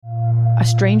a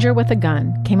stranger with a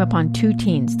gun came upon 2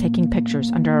 teens taking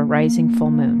pictures under a rising full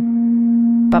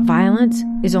moon. But violence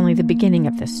is only the beginning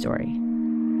of this story.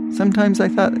 Sometimes I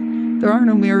thought, there are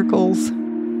no miracles.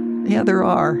 Yeah, there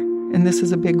are, and this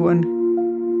is a big one.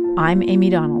 I'm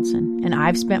Amy Donaldson, and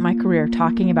I've spent my career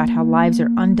talking about how lives are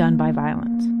undone by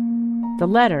violence. The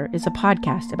Letter is a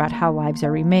podcast about how lives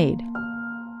are remade.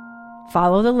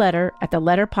 Follow The Letter at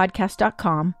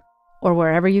theletterpodcast.com or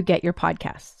wherever you get your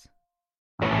podcasts.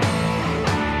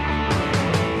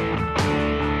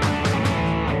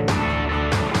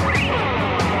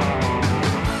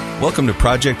 Welcome to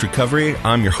Project Recovery.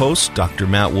 I'm your host, Dr.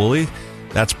 Matt Woolley.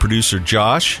 That's producer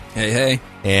Josh. Hey.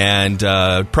 And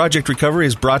Project Recovery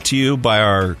is brought to you by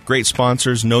our great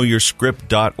sponsors,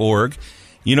 KnowYourScript.org.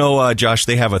 You know, Josh,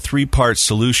 they have a 3-part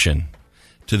solution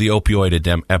to the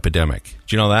opioid epidemic.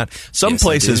 Do you know that? Some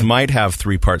places might have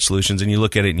 3-part solutions, and you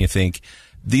look at it and you think,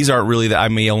 these aren't really, I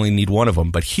may only need one of them.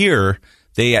 But here,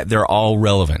 they're all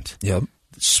relevant. Yep.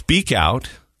 Speak out,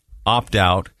 opt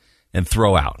out, and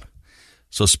throw out.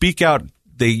 So speak out.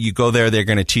 You go there, they're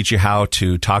going to teach you how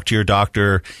to talk to your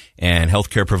doctor and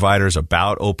healthcare providers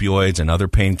about opioids and other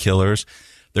painkillers.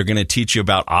 They're going to teach you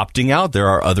about opting out. There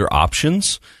are other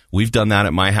options. We've done that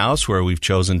at my house where we've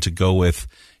chosen to go with,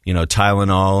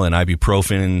 Tylenol and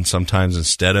ibuprofen sometimes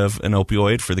instead of an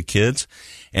opioid for the kids.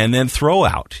 And then throw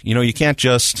out. You can't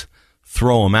just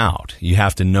throw them out. You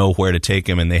have to know where to take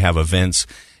them, and they have events.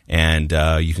 And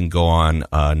you can go on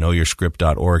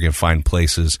KnowYourScript.org and find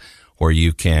places where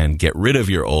you can get rid of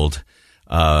your old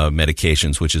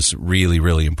medications, which is really,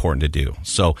 really important to do.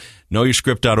 So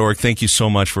KnowYourScript.org, thank you so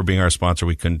much for being our sponsor.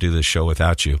 We couldn't do this show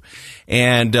without you.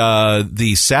 And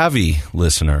the savvy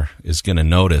listener is going to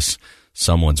notice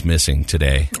someone's missing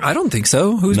today. I don't think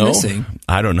so. Who's missing?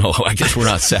 I don't know. I guess we're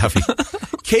not savvy.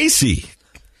 Casey.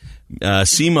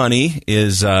 C-Money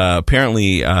is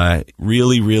apparently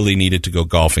really, really needed to go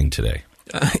golfing today.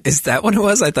 Is that what it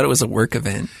was? I thought it was a work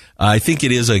event. I think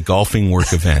it is a golfing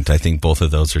work event. I think both of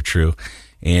those are true.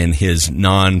 In his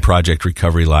non-Project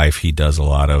Recovery life, he does a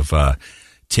lot of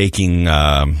taking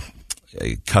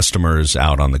customers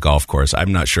out on the golf course.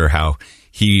 I'm not sure how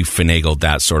he finagled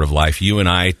that sort of life. You and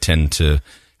I tend to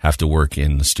have to work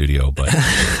in the studio, but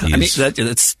I mean,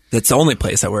 that's the only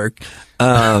place I work.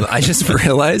 I just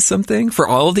realized something. For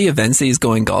all of the events that he's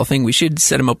going golfing, we should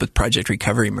set him up with Project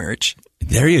Recovery merch.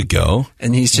 There you go.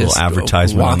 And he's just a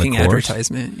advertisement walking on the course.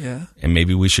 Advertisement, yeah. And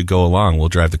maybe we should go along. We'll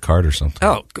drive the cart or something.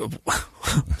 Oh,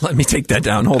 let me take that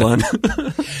down. Hold on.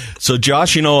 So,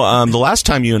 Josh, the last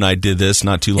time you and I did this,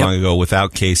 not too long ago,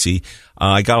 without Casey,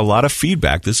 I got a lot of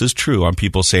feedback. This is true on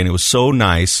people saying it was so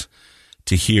nice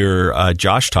to hear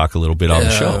Josh talk a little bit on the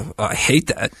show. I hate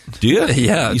that. Do you?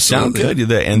 Yeah, you sound good.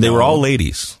 And they were all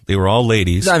ladies.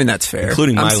 I mean, that's fair.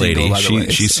 Including my lady.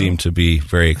 She seemed to be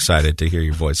very excited to hear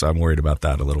your voice. I'm worried about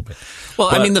that a little bit. Well,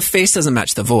 I mean, the face doesn't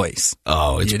match the voice.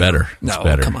 Oh, it's better. It's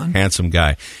better. Come on. Handsome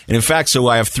guy. And in fact, so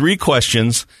I have 3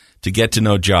 questions to get to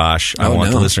know Josh. I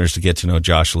want the listeners to get to know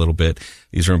Josh a little bit.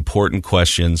 These are important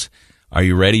questions. Are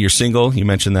you ready? You're single? You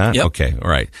mentioned that? Yep. Okay. All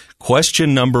right.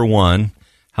 Question number 1.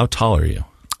 How tall are you?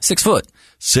 6 foot.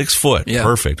 6 foot. Yeah.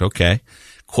 Perfect. Okay.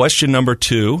 Question number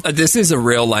 2. This is a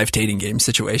real life dating game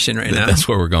situation right now. That's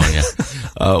where we're going,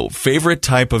 yeah. Favorite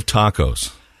type of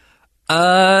tacos?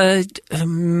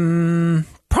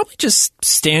 Probably just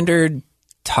standard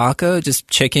taco, just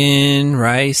chicken,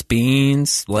 rice,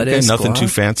 beans, lettuce. Okay, nothing too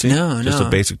fancy? No. Just a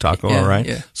basic taco, all right?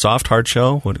 Yeah. Soft, hard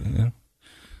shell?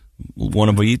 One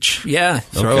of each? Yeah,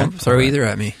 throw either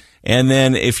at me. And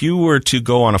then if you were to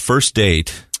go on a first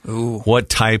date,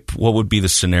 what would be the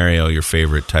scenario, your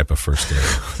favorite type of first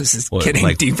date? This is getting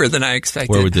deeper than I expected.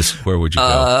 Where would you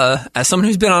go? As someone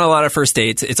who's been on a lot of first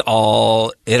dates, it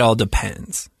all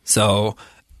depends. So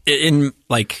I'm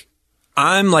like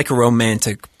a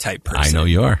romantic type person. I know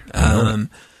you are.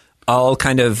 I'll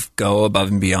kind of go above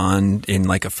and beyond in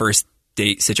like a first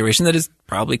date situation that is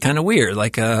probably kind of weird.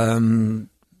 Like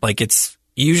it's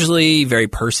usually very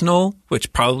personal,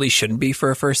 which probably shouldn't be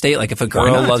for a first date. Like if a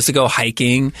girl loves to go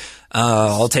hiking,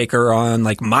 I'll take her on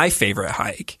like my favorite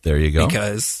hike. There you go.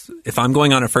 Because if I'm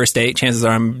going on a first date, chances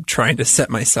are I'm trying to set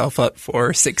myself up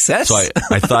for success. So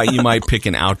I thought you might pick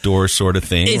an outdoor sort of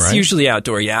thing, It's right? usually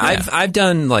outdoor, yeah. I've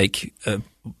done like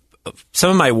some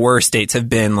of my worst dates have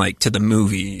been like to the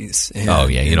movies. You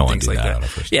don't want to do that on a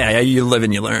first date. Yeah, you live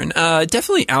and you learn.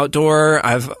 Definitely outdoor.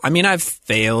 I've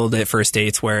failed at first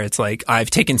dates where it's like I've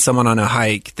taken someone on a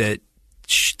hike that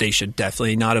they should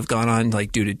definitely not have gone on,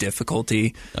 like due to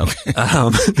difficulty. Okay,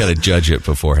 got to judge it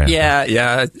beforehand.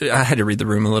 Yeah. I had to read the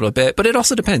room a little bit, but it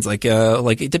also depends. Like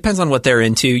it depends on what they're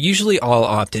into. Usually, I'll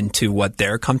opt into what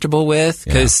they're comfortable with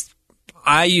because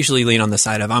I usually lean on the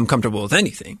side of I'm comfortable with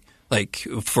anything, like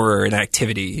for an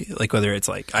activity, like whether it's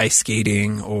like ice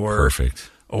skating or Perfect.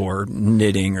 or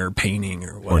knitting or painting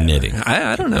or whatever. Or knitting.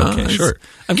 I don't know. Okay, sure.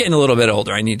 I'm getting a little bit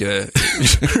older. I need to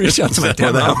reach out to my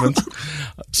dad.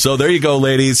 So there you go,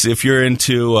 ladies. If you're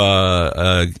into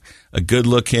a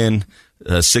good-looking,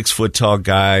 6-foot-tall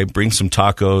guy, bring some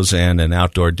tacos and an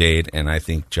outdoor date, and I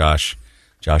think Josh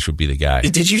would be the guy.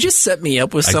 Did you just set me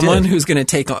up with someone who's going to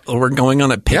take? We're going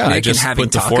on a picnic I just and having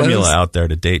put the tacos? formula out there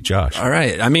to date Josh. All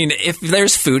right. I mean, if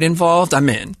there's food involved, I'm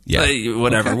in. Yeah.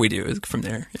 Whatever we do from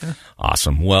there. Yeah.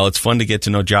 Awesome. Well, it's fun to get to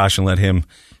know Josh and let him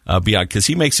be out because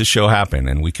he makes the show happen,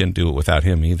 and we couldn't do it without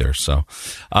him either. So,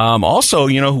 also,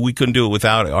 we couldn't do it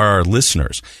without our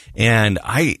listeners. And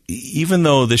even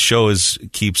though this show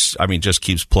just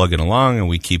keeps plugging along, and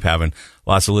we keep having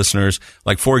lots of listeners.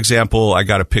 Like, for example, I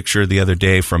got a picture the other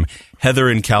day from Heather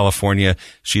in California.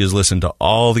 She has listened to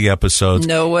all the episodes.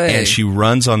 No way. And she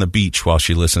runs on the beach while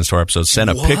she listens to our episodes. Sent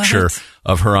a picture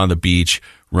of her on the beach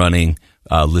running,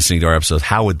 listening to our episodes.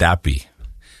 How would that be?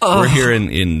 We're here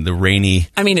in the rainy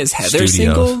I mean, is Heather studios.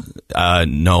 single?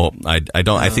 No, I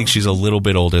don't. I think she's a little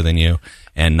bit older than you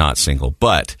and not single.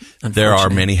 But there are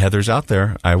many Heathers out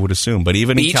there, I would assume. But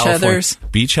even Beach in California,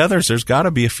 Heathers? Beach Heathers, there's got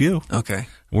to be a few. Okay.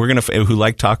 We're who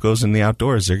like tacos in the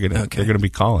outdoors. They're gonna be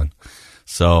calling.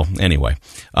 So anyway,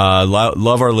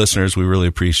 love our listeners. We really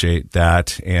appreciate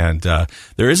that. And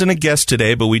there isn't a guest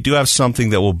today, but we do have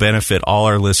something that will benefit all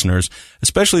our listeners,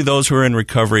 especially those who are in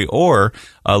recovery or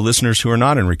listeners who are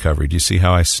not in recovery. Do you see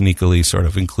how I sneakily sort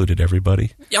of included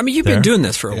everybody? I mean, you've been doing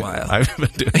this for a while. I've been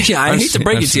doing it. Yeah, I hate to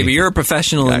break it to you, but you're a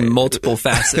professional in multiple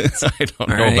facets. I don't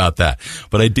know about that,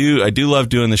 but I do love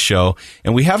doing the show.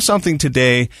 And we have something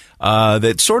today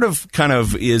that sort of kind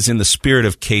of is in the spirit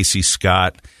of Casey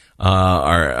Scott,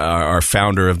 our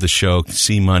founder of the show,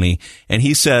 C Money, and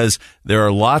he says there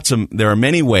are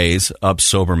many ways up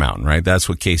Sober Mountain, right? That's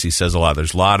what Casey says a lot.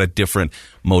 There's a lot of different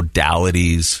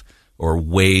modalities or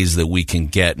ways that we can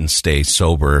get and stay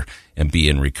sober and be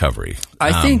in recovery.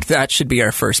 I think that should be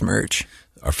our first merch.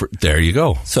 There you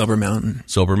go. Sober Mountain.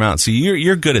 Sober Mountain. See,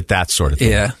 you're good at that sort of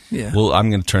thing. Yeah. Well, I'm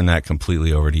going to turn that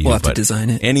completely over to you. We'll have to design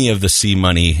it. Any of the C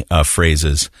Money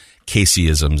phrases,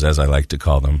 Caseyisms, as I like to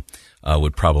call them,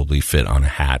 would probably fit on a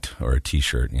hat or a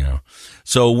T-shirt,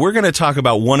 So we're going to talk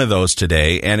about one of those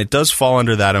today, and it does fall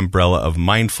under that umbrella of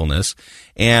mindfulness.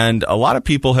 And a lot of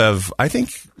people I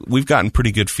think we've gotten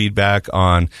pretty good feedback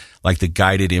on like the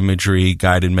guided imagery,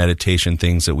 guided meditation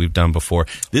things that we've done before.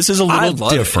 This is a little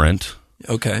different.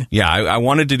 Okay. Yeah, I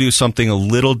wanted to do something a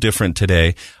little different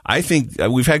today. I think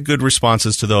we've had good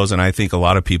responses to those, and I think a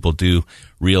lot of people do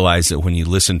realize that when you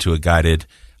listen to a guided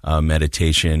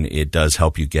meditation, it does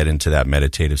help you get into that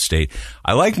meditative state.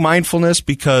 I like mindfulness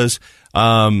because,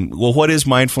 what is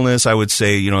mindfulness? I would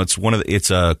say,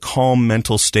 it's a calm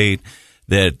mental state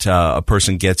that a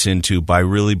person gets into by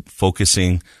really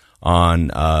focusing on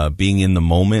being in the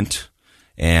moment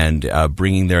and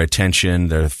bringing their attention,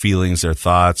 their feelings, their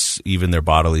thoughts, even their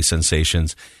bodily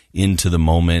sensations into the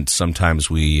moment. Sometimes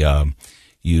we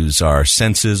use our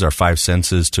senses, our 5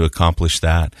 senses, to accomplish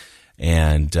that.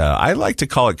 And I like to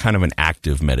call it kind of an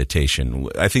active meditation.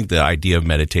 I think the idea of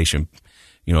meditation,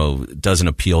 doesn't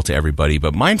appeal to everybody,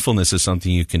 but mindfulness is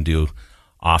something you can do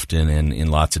often and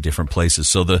in lots of different places.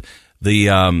 So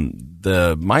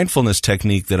the mindfulness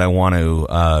technique that I want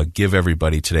to give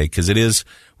everybody today, because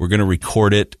we're going to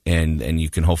record it and you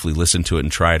can hopefully listen to it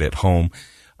and try it at home.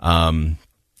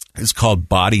 It's called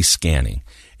body scanning.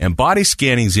 And body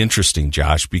scanning is interesting,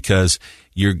 Josh, because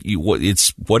it's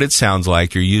what it sounds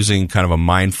like. You're using kind of a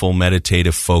mindful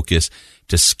meditative focus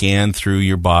to scan through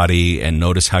your body and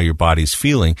notice how your body's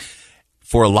feeling.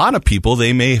 For a lot of people,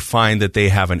 they may find that they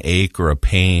have an ache or a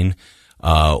pain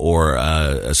or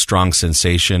a strong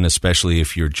sensation, especially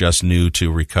if you're just new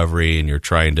to recovery and you're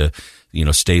trying to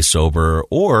stay sober,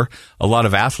 or a lot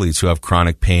of athletes who have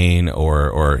chronic pain,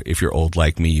 or if you're old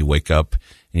like me, you wake up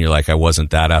and you're like, I wasn't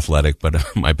that athletic,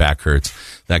 but my back hurts,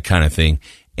 that kind of thing.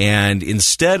 And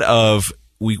instead of,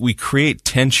 we create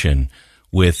tension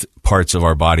with parts of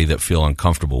our body that feel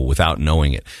uncomfortable without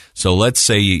knowing it. So let's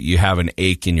say you have an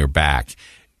ache in your back.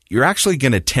 You're actually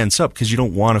going to tense up because you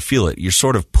don't want to feel it. You're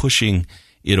sort of pushing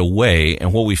it away.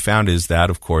 And what we found is that,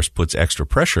 of course, puts extra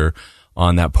pressure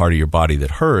on that part of your body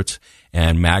that hurts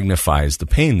and magnifies the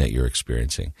pain that you're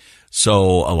experiencing.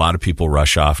 So a lot of people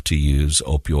rush off to use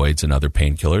opioids and other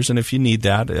painkillers. And if you need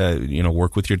that,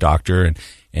 work with your doctor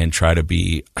and try to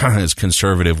be as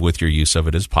conservative with your use of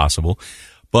it as possible.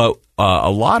 But a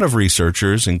lot of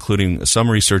researchers, including some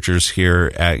researchers here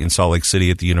in Salt Lake City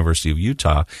at the University of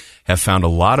Utah, have found a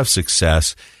lot of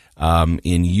success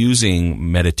in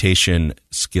using meditation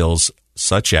skills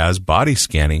such as body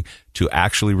scanning to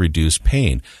actually reduce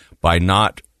pain by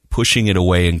not pushing it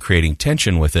away and creating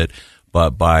tension with it,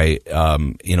 but by,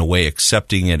 in a way,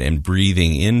 accepting it and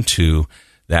breathing into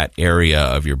that area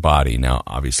of your body. Now,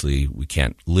 obviously, we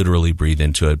can't literally breathe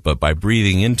into it, but by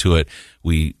breathing into it,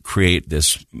 we create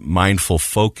this mindful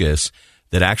focus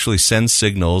that actually sends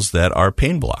signals that are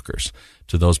pain blockers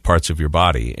to those parts of your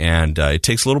body. And it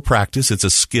takes a little practice. It's a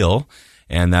skill,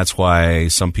 and that's why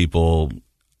some people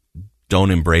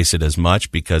don't embrace it as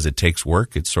much, because it takes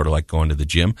work. It's sort of like going to the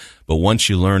gym. But once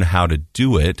you learn how to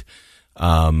do it,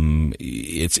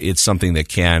 it's something that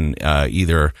can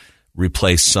either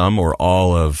replace some or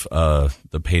all of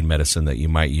the pain medicine that you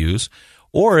might use.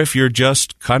 Or if you're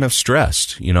just kind of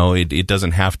stressed, it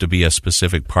doesn't have to be a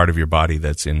specific part of your body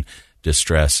that's in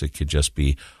distress. It could just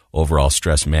be overall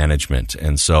stress management.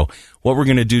 And so what we're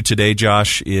going to do today,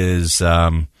 Josh, is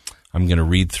I'm going to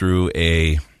read through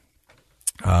a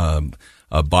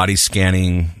body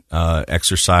scanning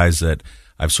exercise that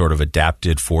I've sort of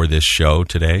adapted for this show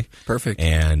today. Perfect.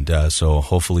 And so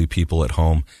hopefully people at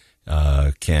home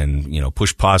can,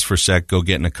 push pause for a sec, go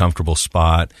get in a comfortable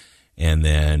spot, and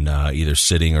then either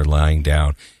sitting or lying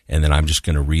down. And then I'm just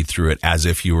going to read through it as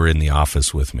if you were in the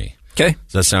office with me. Okay.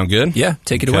 Does that sound good? Yeah,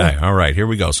 take it away. All right, here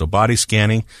we go. So body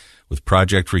scanning with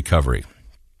Project Recovery.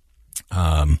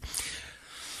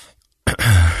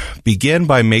 Begin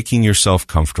by making yourself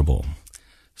comfortable.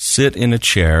 Sit in a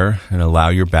chair and allow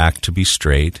your back to be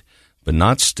straight, but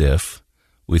not stiff,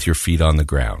 with your feet on the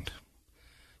ground.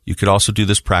 You could also do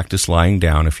this practice lying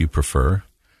down if you prefer.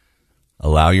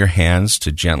 Allow your hands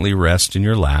to gently rest in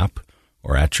your lap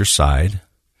or at your side,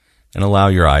 and allow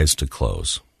your eyes to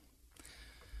close.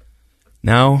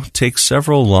 Now take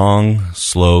several long,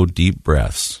 slow, deep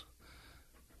breaths,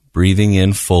 breathing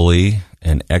in fully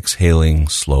and exhaling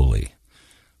slowly.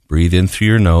 Breathe in through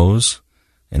your nose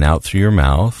and out through your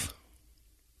mouth.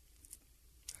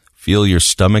 Feel your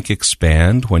stomach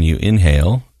expand when you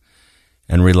inhale,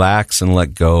 and relax and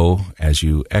let go as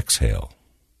you exhale.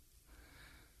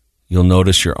 You'll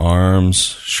notice your arms,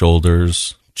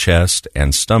 shoulders, chest,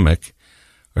 and stomach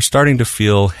are starting to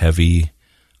feel heavy,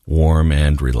 warm,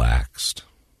 and relaxed.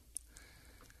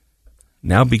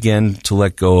 Now begin to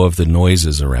let go of the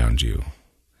noises around you.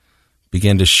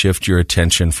 Begin to shift your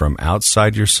attention from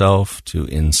outside yourself to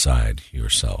inside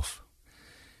yourself.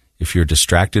 If you're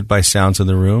distracted by sounds in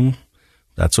the room,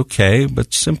 that's okay,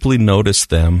 but simply notice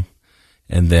them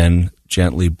and then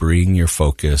gently bring your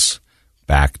focus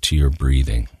back to your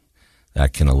breathing.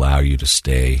 That can allow you to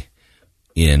stay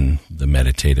in the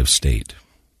meditative state.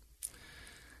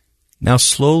 Now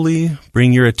slowly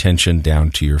bring your attention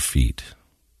down to your feet.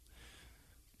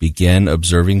 Begin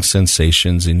observing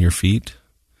sensations in your feet.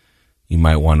 You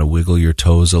might want to wiggle your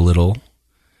toes a little,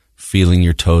 feeling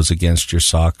your toes against your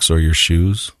socks or your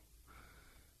shoes.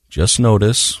 Just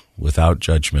notice, without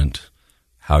judgment,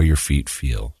 how your feet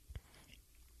feel.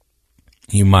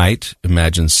 You might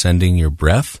imagine sending your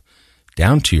breath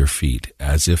down to your feet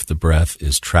as if the breath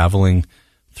is traveling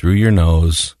through your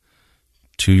nose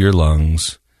to your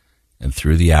lungs and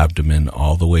through the abdomen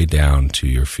all the way down to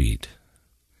your feet.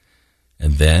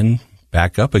 And then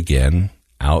back up again,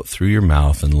 out through your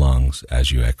mouth and lungs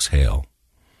as you exhale.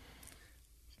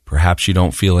 Perhaps you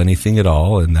don't feel anything at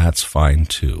all, and that's fine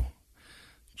too.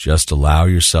 Just allow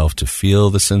yourself to feel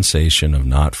the sensation of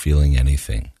not feeling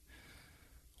anything.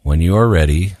 When you are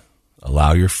ready,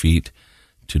 allow your feet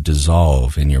to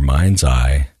dissolve in your mind's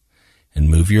eye and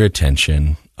move your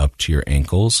attention up to your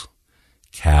ankles,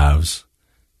 calves,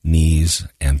 knees,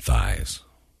 and thighs.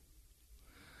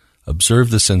 Observe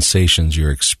the sensations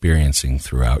you're experiencing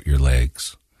throughout your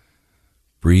legs.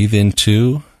 Breathe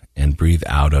into and breathe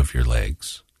out of your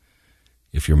legs.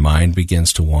 If your mind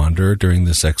begins to wander during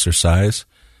this exercise,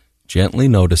 gently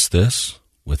notice this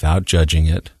without judging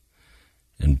it,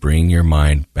 and bring your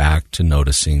mind back to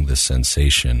noticing the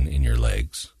sensation in your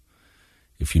legs.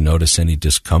 If you notice any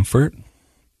discomfort,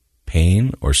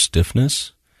 pain, or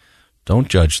stiffness, don't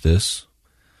judge this.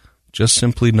 Just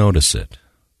simply notice it.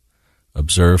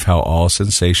 Observe how all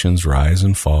sensations rise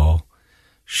and fall,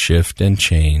 shift and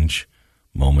change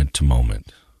moment to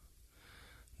moment.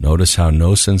 Notice how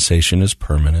no sensation is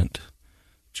permanent.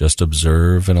 Just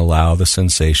observe and allow the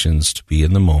sensations to be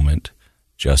in the moment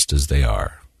just as they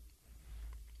are.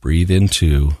 Breathe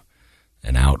into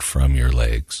and out from your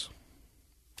legs.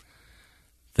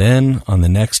 Then, on the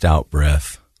next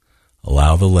out-breath,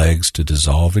 allow the legs to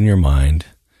dissolve in your mind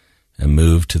and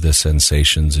move to the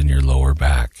sensations in your lower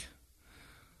back.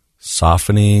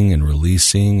 Softening and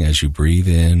releasing as you breathe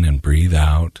in and breathe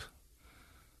out.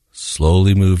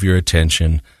 Slowly move your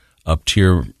attention up to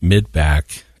your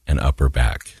mid-back and upper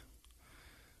back.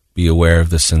 Be aware of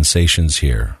the sensations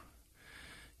here.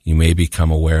 You may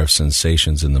become aware of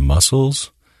sensations in the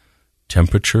muscles,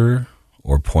 temperature,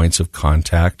 or points of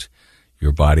contact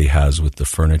your body has with the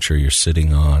furniture you're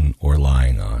sitting on or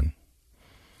lying on.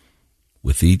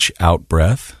 With each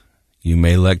out-breath, you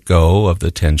may let go of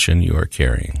the tension you are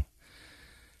carrying,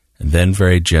 and then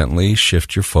very gently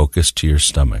shift your focus to your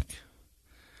stomach.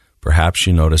 Perhaps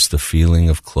you notice the feeling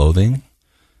of clothing,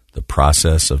 the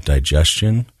process of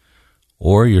digestion,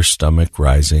 or your stomach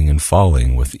rising and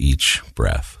falling with each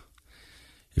breath.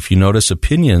 If you notice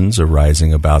opinions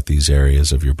arising about these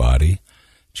areas of your body,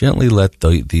 gently let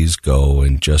these go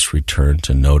and just return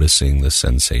to noticing the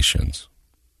sensations.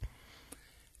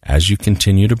 As you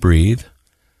continue to breathe,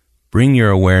 bring your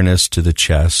awareness to the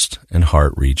chest and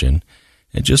heart region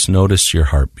and just notice your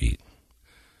heartbeat.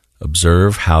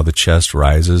 Observe how the chest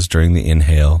rises during the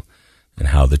inhale and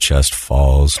how the chest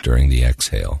falls during the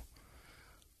exhale.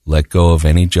 Let go of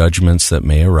any judgments that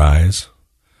may arise.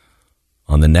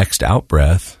 On the next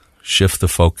out-breath, shift the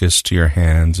focus to your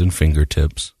hands and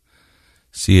fingertips.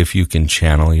 See if you can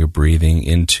channel your breathing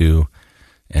into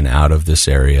and out of this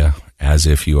area as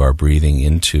if you are breathing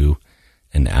into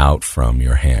and out from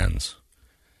your hands.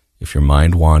 If your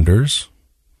mind wanders,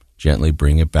 gently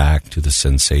bring it back to the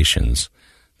sensations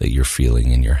that you're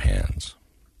feeling in your hands.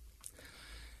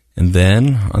 And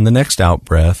then, on the next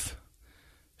out-breath,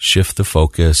 shift the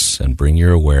focus and bring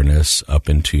your awareness up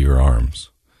into your arms.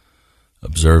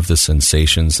 Observe the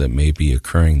sensations that may be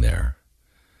occurring there.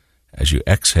 As you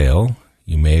exhale,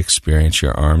 you may experience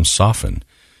your arms soften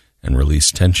and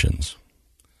release tensions.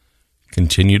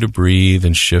 Continue to breathe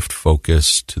and shift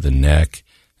focus to the neck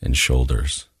and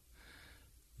shoulders.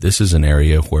 This is an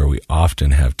area where we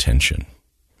often have tension.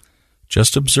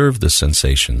 Just observe the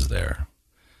sensations there.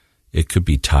 It could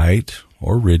be tight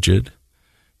or rigid.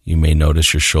 You may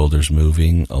notice your shoulders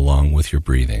moving along with your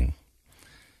breathing.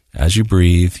 As you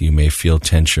breathe, you may feel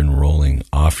tension rolling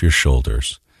off your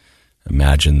shoulders.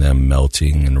 Imagine them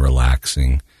melting and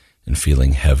relaxing and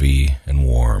feeling heavy and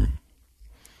warm.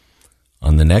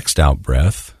 On the next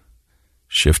out-breath,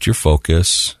 shift your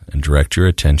focus and direct your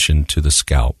attention to the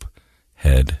scalp,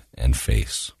 head, and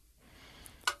face.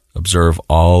 Observe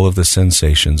all of the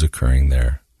sensations occurring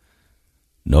there.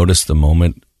 Notice the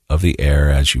moment of the air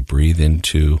as you breathe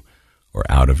into or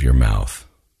out of your mouth.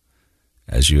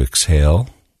 As you exhale,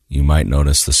 you might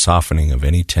notice the softening of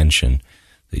any tension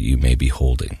that you may be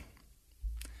holding.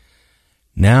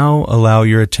 Now allow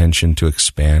your attention to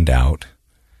expand out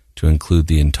to include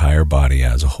the entire body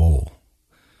as a whole.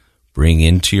 Bring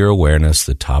into your awareness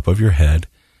the top of your head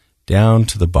down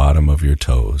to the bottom of your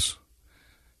toes.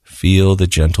 Feel the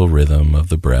gentle rhythm of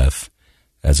the breath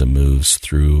as it moves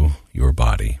through your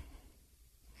body.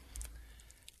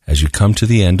 As you come to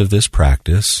the end of this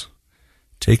practice,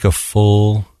 take a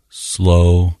full,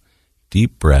 slow,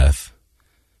 deep breath,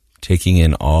 taking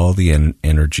in all the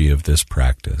energy of this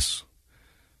practice.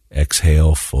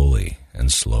 Exhale fully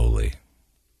and slowly.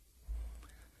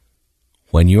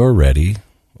 When you are ready,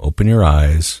 open your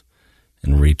eyes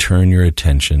and return your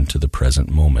attention to the present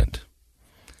moment.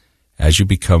 As you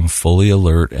become fully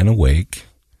alert and awake,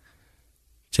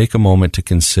 take a moment to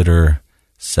consider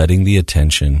setting the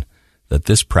attention that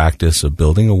this practice of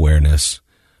building awareness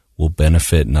will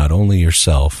benefit not only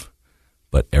yourself,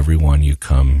 but everyone you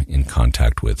come in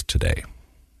contact with today.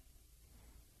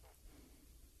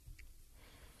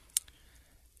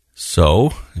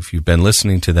 So, if you've been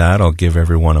listening to that, I'll give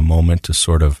everyone a moment to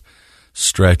sort of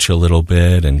stretch a little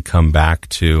bit and come back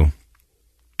to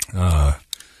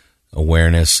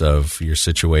awareness of your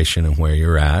situation and where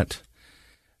you're at.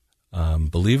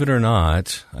 Believe it or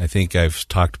not, I think I've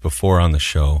talked before on the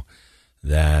show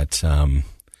that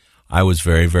I was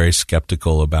very, very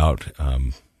skeptical about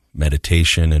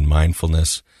meditation and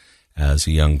mindfulness as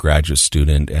a young graduate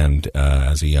student and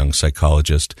as a young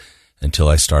psychologist until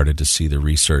I started to see the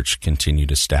research continue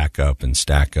to stack up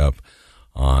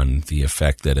on the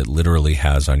effect that it literally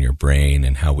has on your brain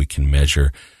and how we can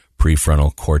measure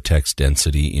prefrontal cortex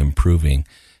density improving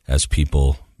as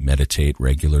people meditate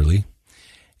regularly.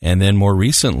 And then more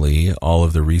recently, all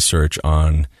of the research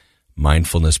on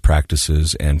mindfulness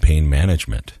practices and pain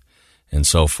management. And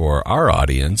so for our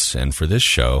audience and for this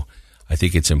show, I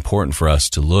think it's important for us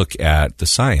to look at the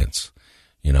science.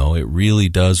 You know, it really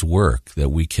does work that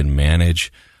we can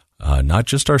manage not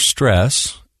just our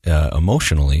stress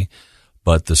emotionally,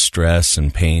 but the stress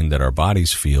and pain that our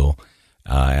bodies feel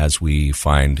as we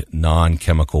find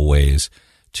non-chemical ways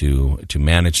to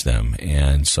manage them.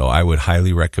 And so I would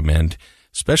highly recommend,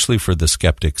 especially for the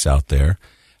skeptics out there,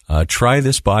 try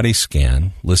this body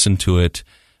scan, listen to it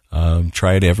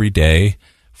Try it every day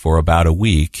for about a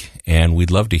week, and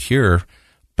we'd love to hear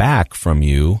back from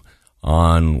you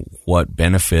on what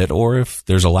benefit, or if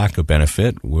there's a lack of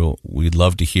benefit. We'd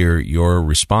love to hear your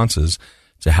responses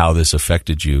to how this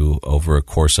affected you over a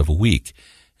course of a week.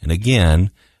 And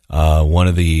again, one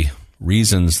of the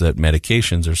reasons that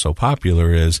medications are so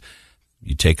popular is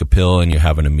you take a pill and you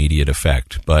have an immediate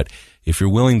effect. But if you're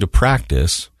willing to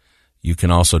practice, you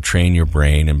can also train your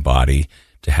brain and body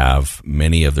to have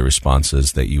many of the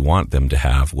responses that you want them to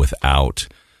have without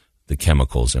the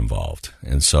chemicals involved.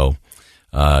 And so,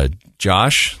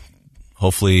 Josh,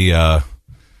 hopefully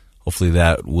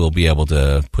that we'll be able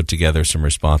to put together some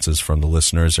responses from the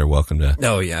listeners. They're welcome to.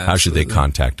 Oh, yeah. How should they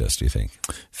contact us, do you think?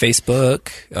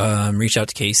 Facebook, reach out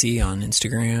to Casey on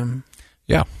Instagram.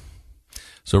 Yeah.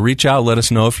 So reach out, let us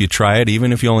know if you try it.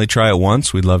 Even if you only try it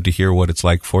once, we'd love to hear what it's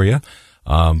like for you.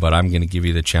 But I'm going to give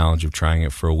you the challenge of trying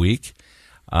it for a week.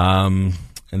 And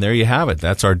there you have it.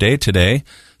 That's our day today.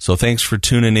 So thanks for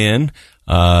tuning in.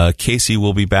 Casey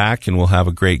will be back, and we'll have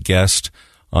a great guest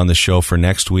on the show for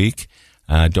next week.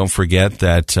 Don't forget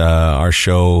that our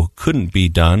show couldn't be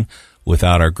done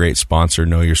without our great sponsor,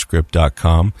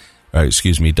 KnowYourScript.com.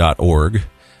 .org.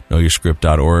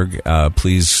 KnowYourScript.org.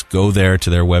 Please go there to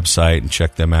their website and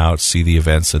check them out, see the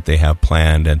events that they have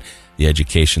planned and the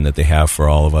education that they have for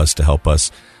all of us to help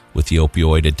us with the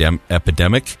opioid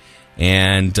epidemic.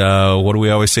 And what do we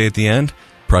always say at the end?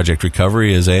 Project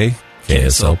Recovery is a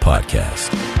KSL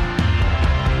podcast.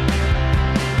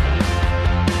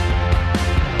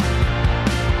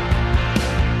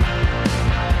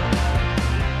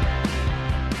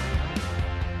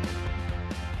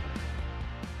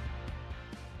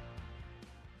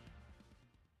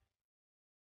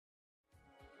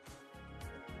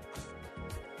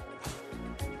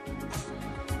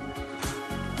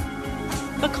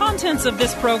 The contents of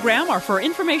this program are for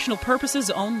informational purposes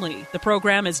only. The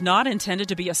program is not intended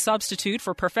to be a substitute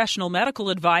for professional medical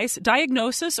advice,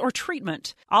 diagnosis, or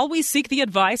treatment. Always seek the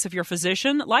advice of your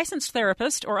physician, licensed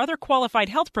therapist, or other qualified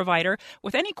health provider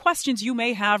with any questions you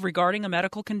may have regarding a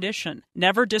medical condition.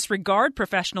 Never disregard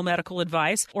professional medical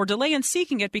advice or delay in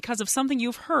seeking it because of something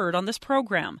you've heard on this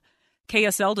program.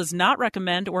 KSL does not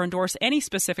recommend or endorse any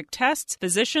specific tests,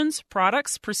 physicians,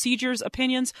 products, procedures,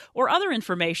 opinions, or other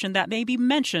information that may be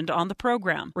mentioned on the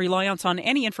program. Reliance on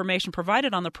any information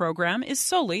provided on the program is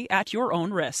solely at your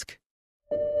own risk.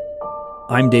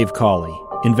 I'm Dave Cawley,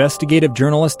 investigative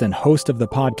journalist and host of the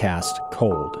podcast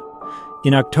Cold.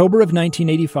 In October of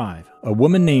 1985, a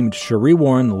woman named Cherie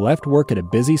Warren left work at a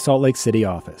busy Salt Lake City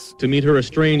office to meet her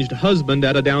estranged husband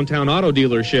at a downtown auto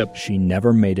dealership. She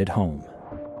never made it home.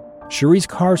 Cherie's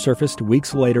car surfaced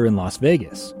weeks later in Las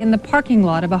Vegas. In the parking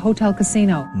lot of a hotel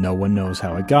casino. No one knows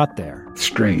how it got there.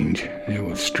 Strange. It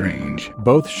was strange.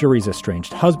 Both Cherie's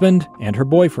estranged husband and her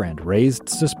boyfriend raised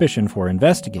suspicion for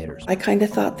investigators. I kind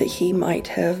of thought that he might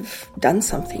have done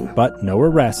something. But no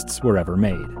arrests were ever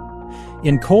made.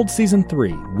 In Cold Season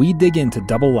 3, we dig into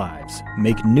double lives,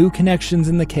 make new connections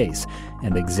in the case,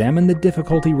 and examine the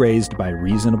difficulty raised by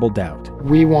reasonable doubt.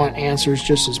 We want answers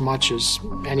just as much as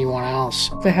anyone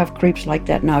else. They have creeps like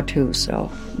that now too,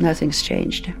 so nothing's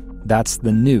changed. That's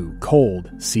the new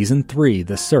Cold Season 3,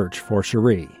 The Search for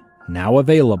Cherie, now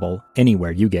available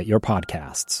anywhere you get your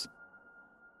podcasts.